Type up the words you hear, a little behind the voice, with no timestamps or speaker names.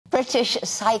British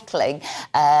Cycling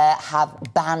have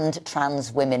banned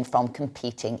trans women from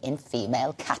competing in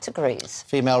female categories.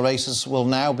 Female races will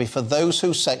now be for those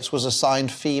whose sex was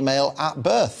assigned female at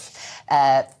birth.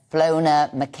 Fiona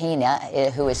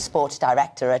McAnena, who is sports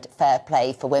director at Fair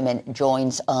Play for Women,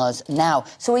 joins us now.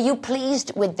 So are you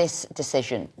pleased with this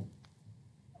decision?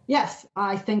 Yes,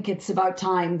 I think it's about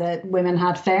time that women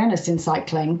had fairness in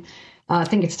cycling. I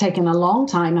think it's taken a long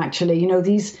time, actually. You know,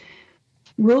 these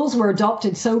rules were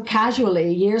adopted so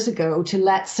casually years ago to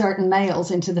let certain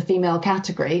males into the female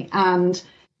category. And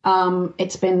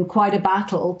it's been quite a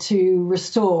battle to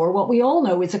restore what we all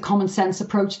know is a common sense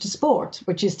approach to sport,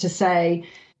 which is to say,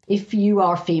 if you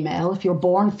are female, if you're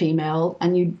born female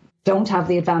and you don't have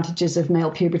the advantages of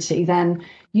male puberty, then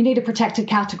you need a protected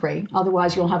category.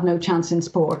 Otherwise, you'll have no chance in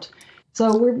sport.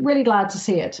 So we're really glad to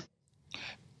see it.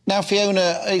 Now,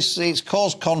 Fiona, it's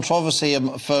caused controversy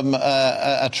from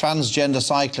a transgender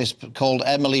cyclist called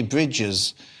Emily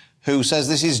Bridges, who says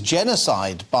this is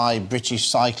genocide by British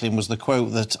cycling, was the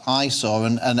quote that I saw,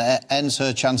 and ends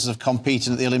her chances of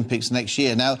competing at the Olympics next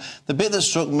year. Now, the bit that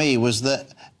struck me was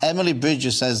that Emily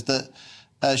Bridges says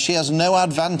that she has no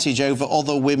advantage over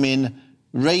other women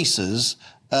racers,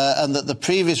 and that the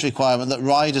previous requirement that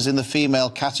riders in the female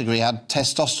category had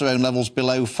testosterone levels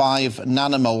below 5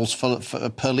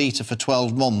 nanomoles per litre for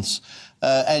 12 months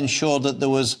ensured that there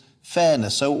was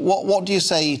fairness. So what do you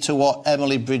say to what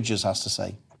Emily Bridges has to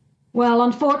say? Well,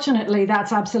 unfortunately,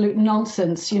 that's absolute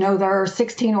nonsense. You know, there are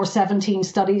 16 or 17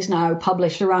 studies now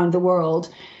published around the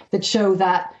world that show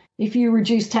that if you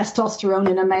reduce testosterone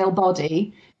in a male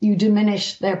body, you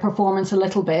diminish their performance a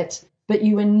little bit, but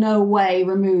you in no way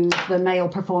remove the male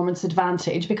performance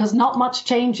advantage, because not much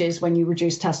changes when you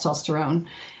reduce testosterone.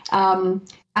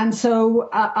 And so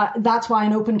that's why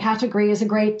an open category is a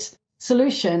great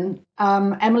solution.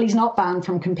 Emily's not banned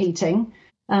from competing.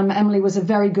 Emily was a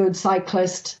very good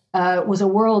cyclist, was a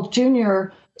world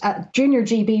junior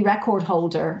GB record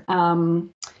holder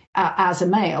as a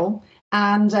male,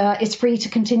 and is free to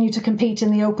continue to compete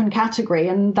in the open category,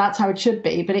 and that's how it should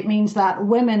be. But it means that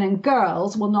women and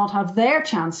girls will not have their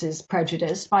chances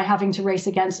prejudiced by having to race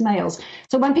against males.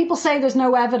 So when people say there's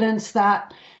no evidence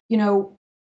that, you know,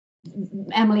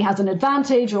 Emily has an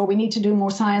advantage or we need to do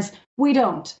more science, we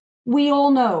don't. We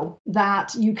all know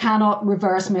that you cannot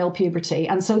reverse male puberty,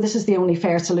 and so this is the only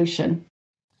fair solution.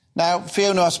 Now,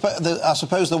 Fiona, I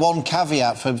suppose the one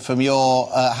caveat from your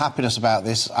happiness about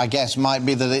this, I guess, might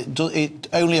be that it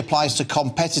only applies to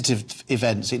competitive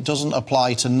events. It doesn't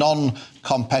apply to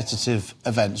non-competitive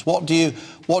events. What do you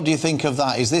think of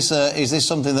that? Is this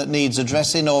something that needs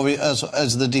addressing, or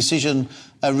is the decision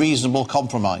a reasonable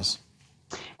compromise?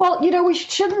 Well, you know, we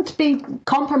shouldn't be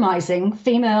compromising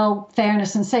female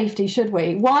fairness and safety, should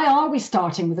we? Why are we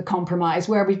starting with a compromise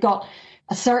where we've got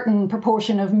a certain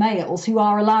proportion of males who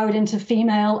are allowed into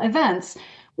female events?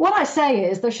 What I say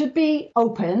is there should be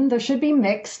open, there should be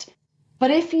mixed,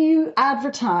 but if you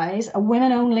advertise a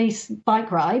women-only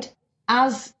bike ride,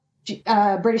 as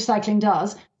British Cycling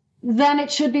does, then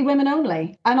it should be women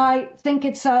only. And I think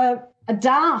it's a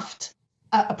daft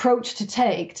approach to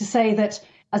take to say that,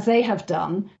 as they have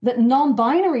done, that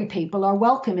non-binary people are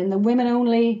welcome in the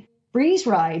women-only breeze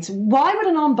rides. Why would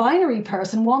a non-binary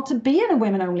person want to be in a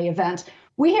women-only event?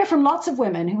 We hear from lots of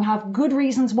women who have good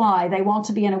reasons why they want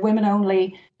to be in a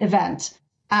women-only event.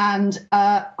 And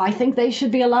I think they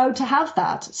should be allowed to have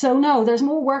that. So, no, there's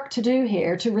more work to do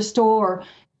here to restore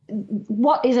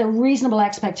what is a reasonable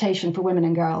expectation for women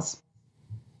and girls.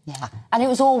 Yeah, and it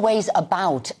was always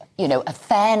about, you know, a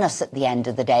fairness at the end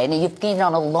of the day. And you've been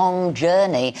on a long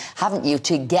journey, haven't you,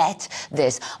 to get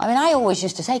this? I mean, I always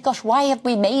used to say, gosh, why have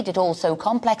we made it all so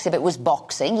complex? If it was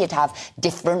boxing, you'd have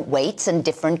different weights and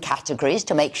different categories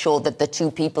to make sure that the two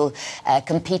people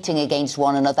competing against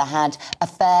one another had a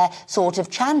fair sort of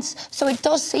chance. So it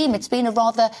does seem it's been a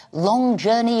rather long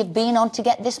journey you've been on to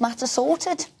get this matter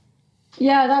sorted.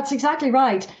 Yeah, that's exactly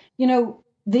right. You know,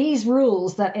 these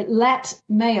rules that it let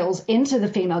males into the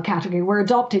female category were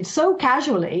adopted so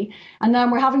casually, and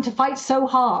then we're having to fight so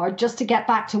hard just to get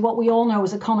back to what we all know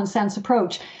is a common sense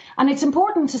approach. And it's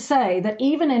important to say that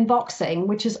even in boxing,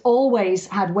 which has always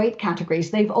had weight categories,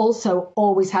 they've also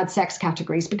always had sex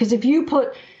categories. Because if you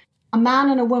put a man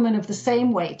and a woman of the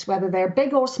same weight, whether they're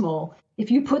big or small,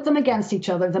 if you put them against each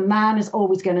other, the man is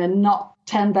always going to knock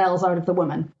 10 bells out of the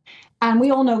woman. And we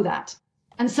all know that.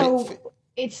 And so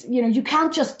it's, you know, you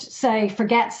can't just say,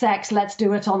 forget sex, let's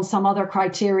do it on some other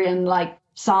criterion like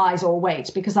size or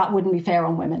weight, because that wouldn't be fair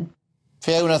on women.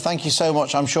 Fiona, thank you so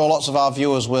much. I'm sure lots of our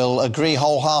viewers will agree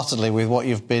wholeheartedly with what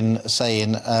you've been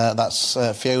saying. That's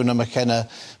Fiona McAnena,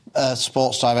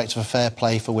 Sports Director for Fair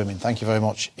Play for Women. Thank you very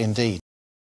much indeed.